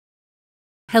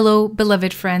Hello,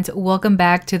 beloved friends. Welcome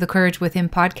back to the Courage Within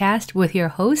podcast with your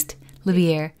host,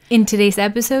 Livier. In today's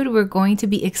episode, we're going to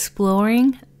be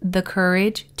exploring the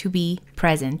courage to be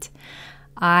present.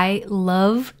 I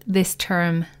love this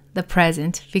term, the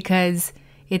present, because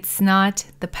it's not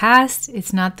the past,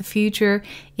 it's not the future.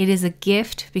 It is a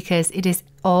gift because it is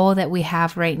all that we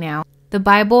have right now. The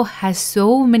Bible has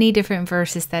so many different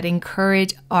verses that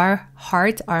encourage our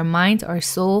hearts, our minds, our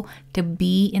soul to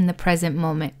be in the present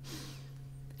moment.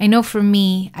 I know for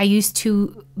me, I used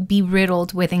to be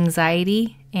riddled with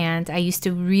anxiety and I used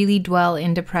to really dwell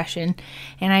in depression.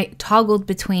 And I toggled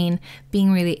between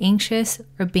being really anxious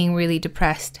or being really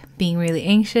depressed, being really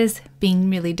anxious, being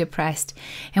really depressed.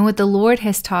 And what the Lord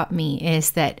has taught me is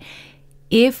that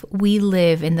if we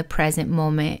live in the present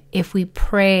moment, if we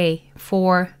pray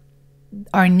for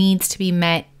our needs to be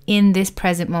met in this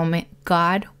present moment,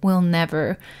 God will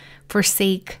never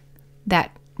forsake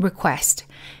that request.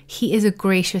 He is a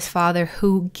gracious Father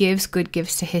who gives good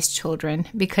gifts to his children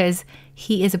because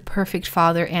he is a perfect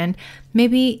Father, and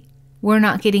maybe we're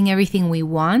not getting everything we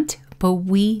want, but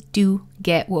we do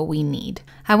get what we need.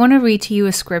 I want to read to you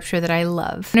a scripture that I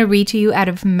love. I'm going to read to you out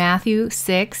of Matthew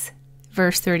 6,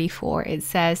 verse 34. It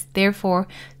says, "Therefore,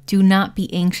 do not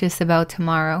be anxious about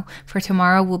tomorrow, for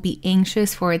tomorrow will be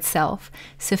anxious for itself.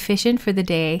 Sufficient for the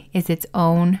day is its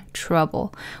own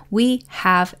trouble." We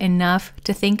have enough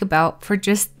to think about for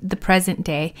just the present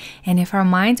day. And if our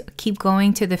minds keep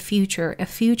going to the future, a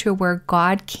future where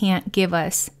God can't give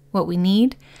us what we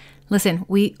need, listen,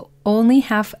 we only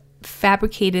have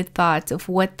fabricated thoughts of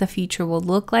what the future will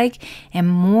look like. And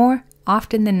more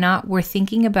often than not, we're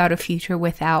thinking about a future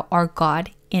without our God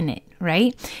in it,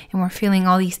 right? And we're feeling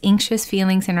all these anxious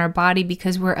feelings in our body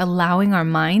because we're allowing our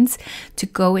minds to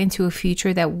go into a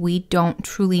future that we don't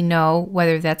truly know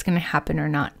whether that's going to happen or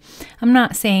not. I'm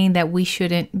not saying that we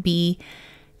shouldn't be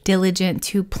diligent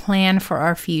to plan for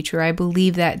our future. I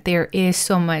believe that there is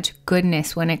so much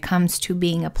goodness when it comes to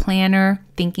being a planner,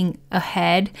 thinking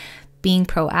ahead, being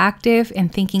proactive,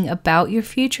 and thinking about your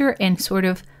future and sort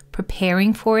of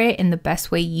preparing for it in the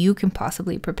best way you can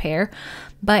possibly prepare.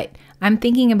 But I'm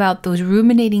thinking about those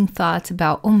ruminating thoughts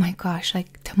about, oh my gosh,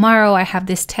 like tomorrow I have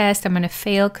this test, I'm going to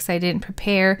fail because I didn't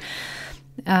prepare.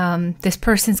 This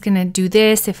person's going to do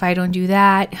this if I don't do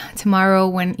that. Tomorrow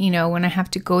when I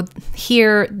have to go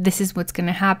here, this is what's going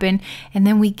to happen. And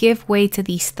then we give way to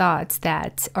these thoughts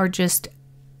that are just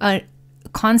a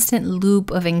constant loop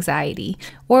of anxiety,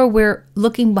 or we're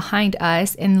looking behind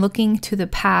us and looking to the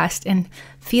past and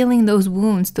feeling those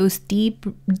wounds, those deep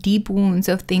wounds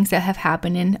of things that have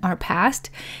happened in our past,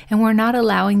 and we're not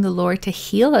allowing the Lord to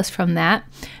heal us from that,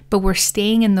 but we're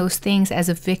staying in those things as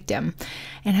a victim.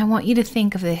 And I want you to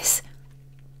think of this.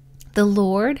 The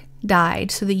Lord died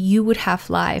so that you would have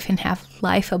life and have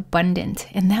life abundant.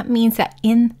 And that means that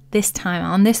in this time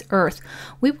on this earth,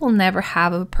 we will never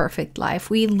have a perfect life.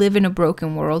 We live in a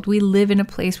broken world. We live in a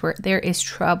place where there is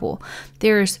trouble.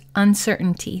 There's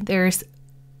uncertainty. There's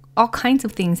all kinds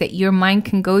of things that your mind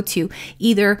can go to,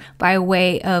 either by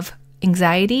way of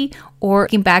anxiety or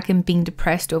looking back and being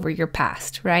depressed over your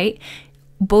past, right?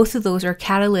 Both of those are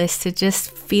catalysts to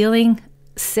just feeling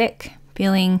sick,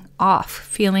 feeling off,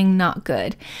 feeling not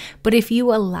good. But if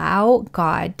you allow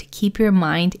God to keep your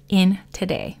mind in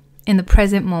today, in the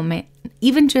present moment,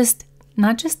 even just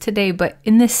not just today, but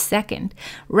in this second,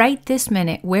 right this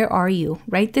minute, where are you?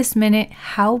 Right this minute,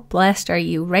 how blessed are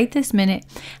you? Right this minute,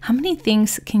 how many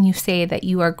things can you say that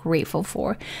you are grateful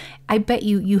for? I bet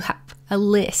you have a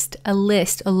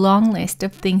long list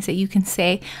of things that you can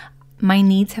say. My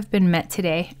needs have been met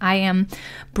today. I am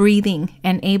breathing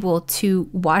and able to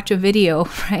watch a video,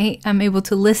 right? I'm able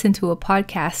to listen to a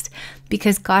podcast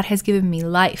because God has given me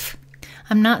life.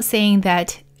 I'm not saying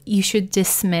that you should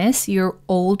dismiss your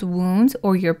old wounds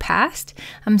or your past.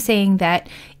 I'm saying that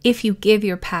if you give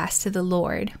your past to the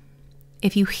Lord,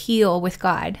 if you heal with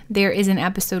God, there is an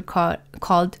episode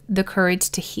called The Courage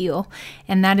to Heal.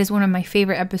 And that is one of my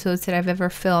favorite episodes that I've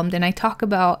ever filmed. And I talk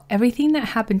about everything that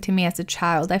happened to me as a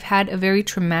child. I've had a very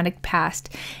traumatic past.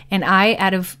 And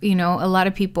out of a lot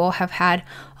of people have had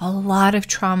a lot of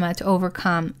trauma to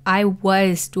overcome. I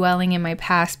was dwelling in my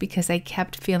past because I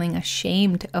kept feeling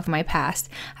ashamed of my past.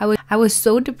 I was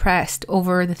so depressed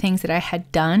over the things that I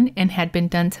had done and had been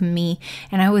done to me.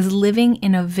 And I was living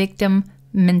in a victim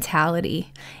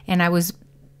mentality, and I was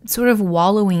sort of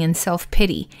wallowing in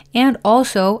self-pity, and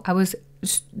also I was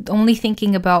only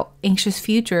thinking about anxious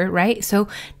future, right? So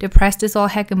depressed as all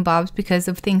heck and bobs because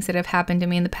of things that have happened to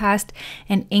me in the past,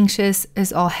 and anxious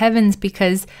as all heavens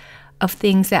because of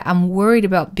things that I'm worried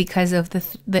about because of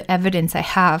the evidence I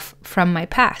have from my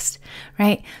past,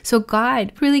 right? So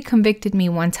God really convicted me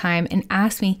one time and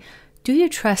asked me, do you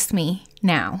trust me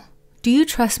now? Do you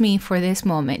trust me for this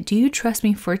moment? Do you trust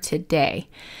me for today?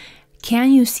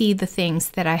 Can you see the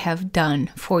things that I have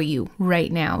done for you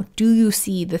right now? Do you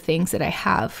see the things that I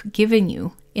have given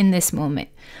you in this moment?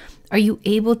 Are you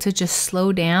able to just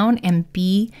slow down and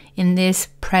be in this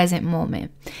present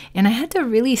moment? And I had to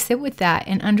really sit with that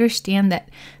and understand that,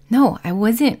 no, I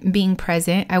wasn't being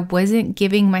present. I wasn't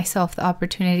giving myself the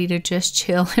opportunity to just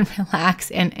chill and relax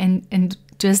and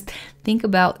just think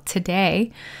about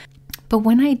today. But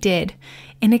when I did,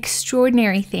 an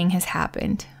extraordinary thing has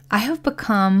happened. I have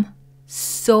become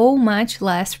so much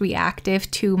less reactive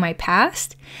to my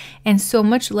past and so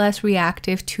much less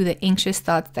reactive to the anxious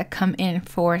thoughts that come in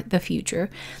for the future.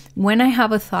 When I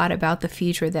have a thought about the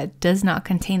future that does not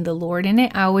contain the Lord in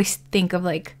it, I always think of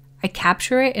I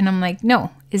capture it and I'm like,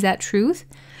 no, is that truth?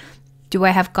 Do I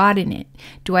have God in it?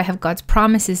 Do I have God's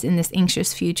promises in this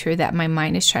anxious future that my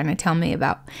mind is trying to tell me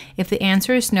about? If the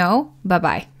answer is no,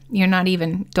 bye-bye.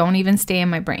 Don't even stay in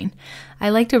my brain. I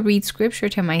like to read scripture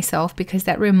to myself because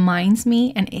that reminds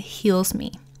me and it heals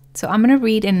me. So I'm going to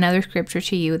read another scripture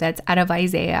to you that's out of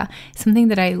Isaiah, something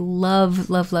that I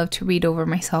love to read over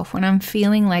myself when I'm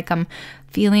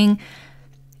feeling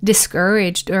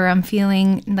discouraged or I'm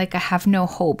feeling like I have no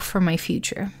hope for my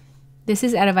future. This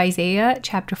is out of Isaiah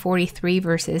chapter 43,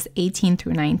 verses 18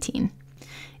 through 19.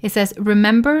 It says,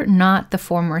 "Remember not the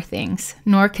former things,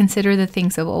 nor consider the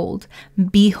things of old.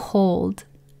 Behold,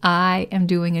 I am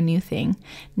doing a new thing.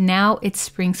 Now it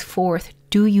springs forth.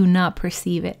 Do you not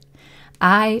perceive it?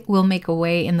 I will make a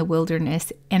way in the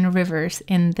wilderness and rivers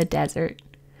in the desert."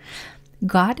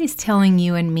 God is telling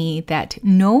you and me that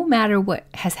no matter what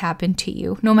has happened to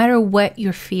you, no matter what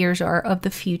your fears are of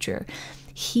the future,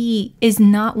 He is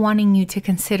not wanting you to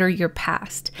consider your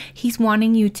past. He's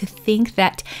wanting you to think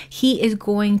that He is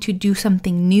going to do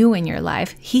something new in your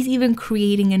life. He's even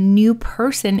creating a new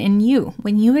person in you.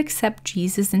 When you accept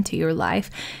Jesus into your life,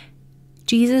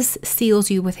 Jesus seals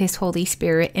you with His Holy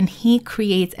Spirit and He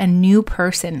creates a new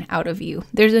person out of you.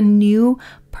 There's a new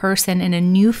person and a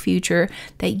new future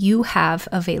that you have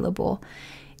available.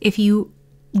 If you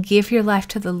give your life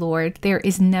to the Lord, there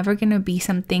is never going to be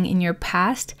something in your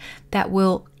past that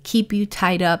will keep you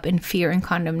tied up in fear and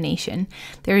condemnation.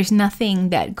 There is nothing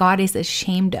that God is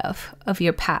ashamed of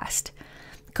your past.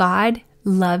 God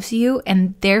loves you,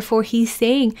 and therefore He's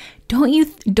saying, don't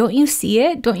you see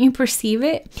it? Don't you perceive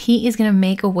it? He is going to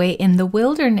make a way in the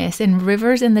wilderness and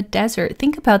rivers in the desert.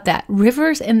 Think about that.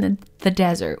 Rivers in the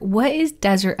desert. What is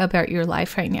desert about your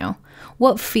life right now?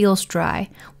 What feels dry?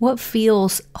 What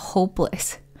feels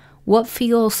hopeless? What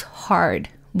feels hard?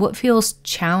 What feels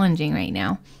challenging right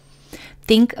now?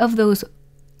 Think of those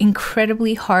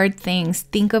incredibly hard things.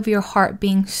 Think of your heart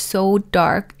being so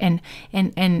dark and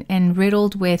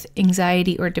riddled with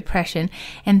anxiety or depression.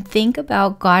 And think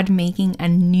about God making a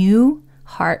new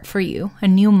heart for you, a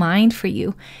new mind for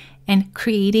you, and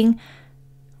creating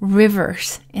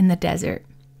rivers in the desert.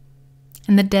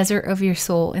 In the desert of your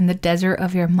soul, in the desert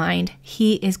of your mind,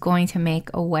 He is going to make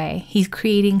a way. He's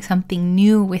creating something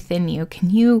new within you.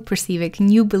 Can you perceive it?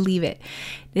 Can you believe it?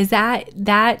 Is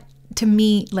that to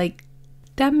me,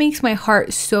 that makes my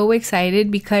heart so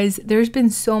excited, because there's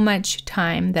been so much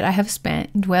time that I have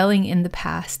spent dwelling in the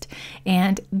past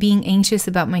and being anxious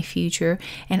about my future.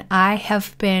 And I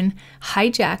have been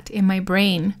hijacked in my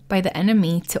brain by the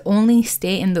enemy to only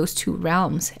stay in those two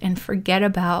realms and forget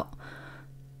about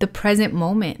the present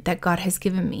moment that God has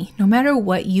given me. No matter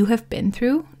what you have been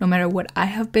through, no matter what I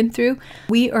have been through,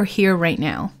 we are here right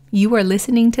now. You are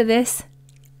listening to this.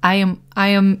 I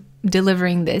am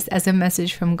delivering this as a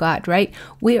message from God, right?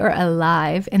 We are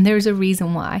alive, and there's a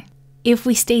reason why. If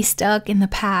we stay stuck in the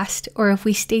past, or if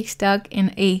we stay stuck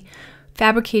in a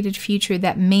fabricated future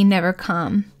that may never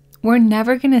come, we're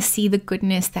never going to see the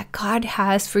goodness that God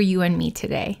has for you and me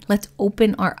today. Let's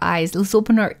open our eyes. Let's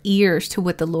open our ears to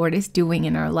what the Lord is doing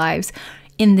in our lives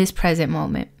in this present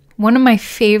moment. One of my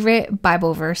favorite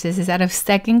Bible verses is out of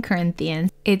 2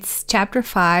 Corinthians. It's chapter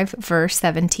 5, verse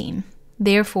 17.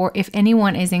 "Therefore, if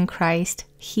anyone is in Christ,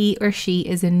 he or she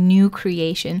is a new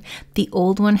creation. The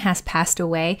old one has passed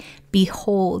away.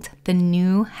 Behold, the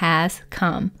new has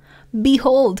come."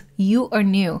 Behold, you are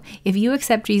new. If you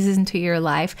accept Jesus into your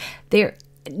life,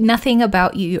 nothing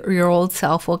about you or your old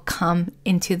self will come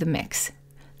into the mix.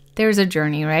 There's a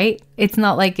journey, right? It's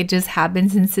not like it just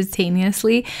happens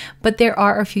instantaneously, but there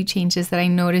are a few changes that I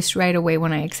noticed right away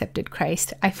when I accepted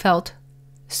Christ. I felt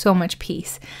so much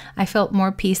peace. I felt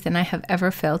more peace than I have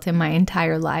ever felt in my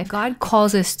entire life. God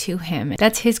calls us to Him.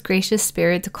 That's His gracious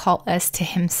Spirit to call us to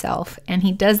Himself. And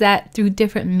He does that through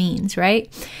different means,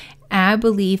 right? And I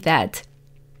believe that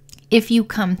if you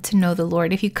come to know the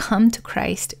Lord, if you come to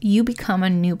Christ, you become a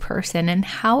new person. And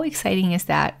how exciting is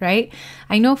that, right?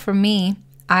 I know for me,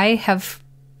 I have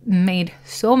made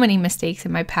so many mistakes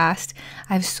in my past.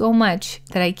 I have so much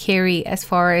that I carry as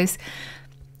far as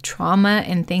trauma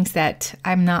and things that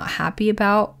I'm not happy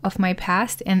about of my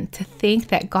past. And to think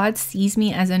that God sees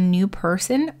me as a new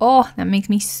person, oh, that makes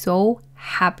me so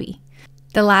happy.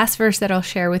 The last verse that I'll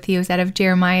share with you is out of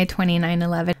Jeremiah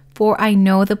 29:11. For I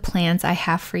know the plans I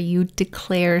have for you,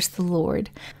 declares the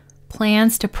Lord.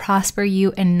 Plans to prosper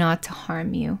you and not to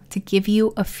harm you, to give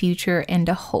you a future and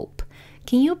a hope.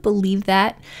 Can you believe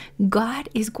that? God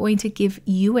is going to give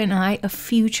you and I a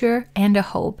future and a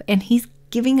hope. And He's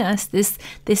giving us this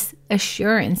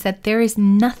assurance that there is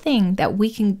nothing that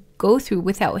we can go through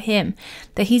without Him.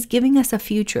 That He's giving us a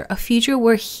future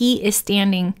where He is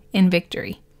standing in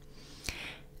victory.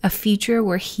 A future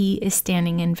where He is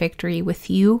standing in victory with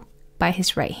you by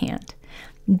His right hand.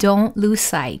 Don't lose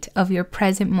sight of your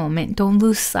present moment. Don't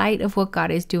lose sight of what God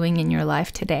is doing in your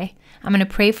life today. I'm going to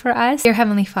pray for us. Dear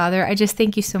Heavenly Father, I just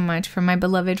thank you so much for my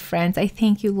beloved friends. I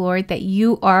thank you, Lord, that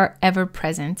you are ever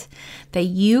present, that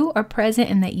you are present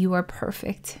and that you are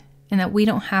perfect, and that we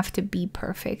don't have to be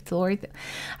perfect, Lord.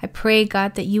 I pray,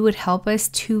 God, that you would help us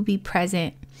to be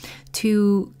present,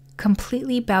 to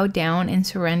completely bow down and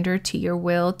surrender to your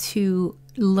will, to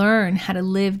learn how to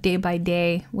live day by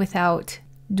day without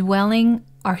dwelling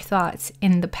our thoughts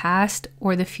in the past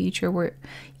or the future where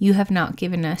you have not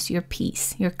given us your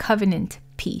peace, your covenant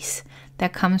peace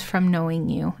that comes from knowing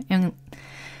you. And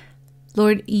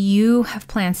Lord, you have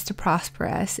plans to prosper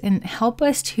us, and help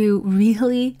us to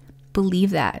really believe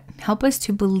that. Help us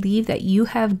to believe that you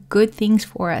have good things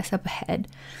for us up ahead.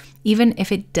 Even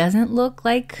if it doesn't look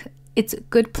like it's a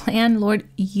good plan, Lord,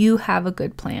 you have a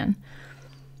good plan.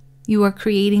 You are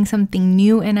creating something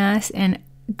new in us, and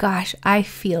gosh, I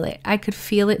feel it. I could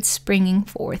feel it springing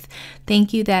forth.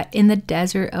 Thank you that in the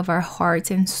desert of our hearts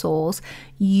and souls,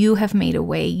 you have made a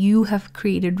way. You have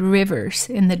created rivers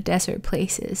in the desert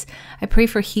places. I pray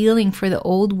for healing for the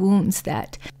old wounds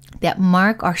that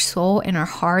mark our soul and our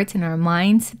hearts and our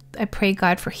minds. I pray,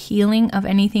 God, for healing of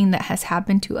anything that has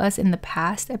happened to us in the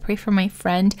past. I pray for my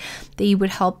friend that you would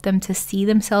help them to see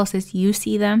themselves as you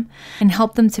see them, and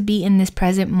help them to be in this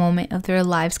present moment of their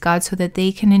lives, God, so that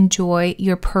they can enjoy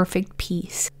your perfect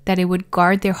peace, that it would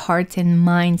guard their hearts and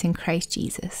minds in Christ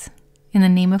Jesus. In the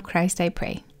name of Christ, I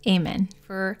pray. Amen.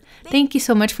 Thank you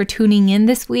so much for tuning in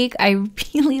this week. I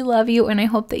really love you, and I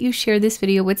hope that you share this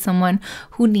video with someone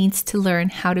who needs to learn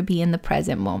how to be in the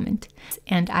present moment.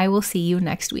 And I will see you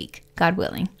next week, God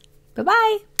willing.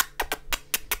 Bye-bye.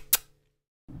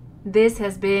 This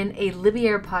has been a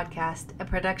Libier podcast, a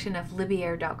production of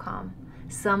Libier.com.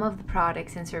 Some of the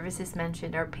products and services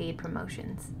mentioned are paid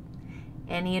promotions.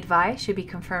 Any advice should be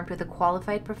confirmed with a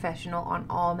qualified professional on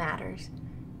all matters.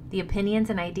 The opinions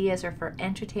and ideas are for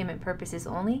entertainment purposes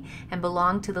only and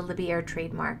belong to the Libier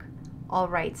trademark. All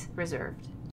rights reserved.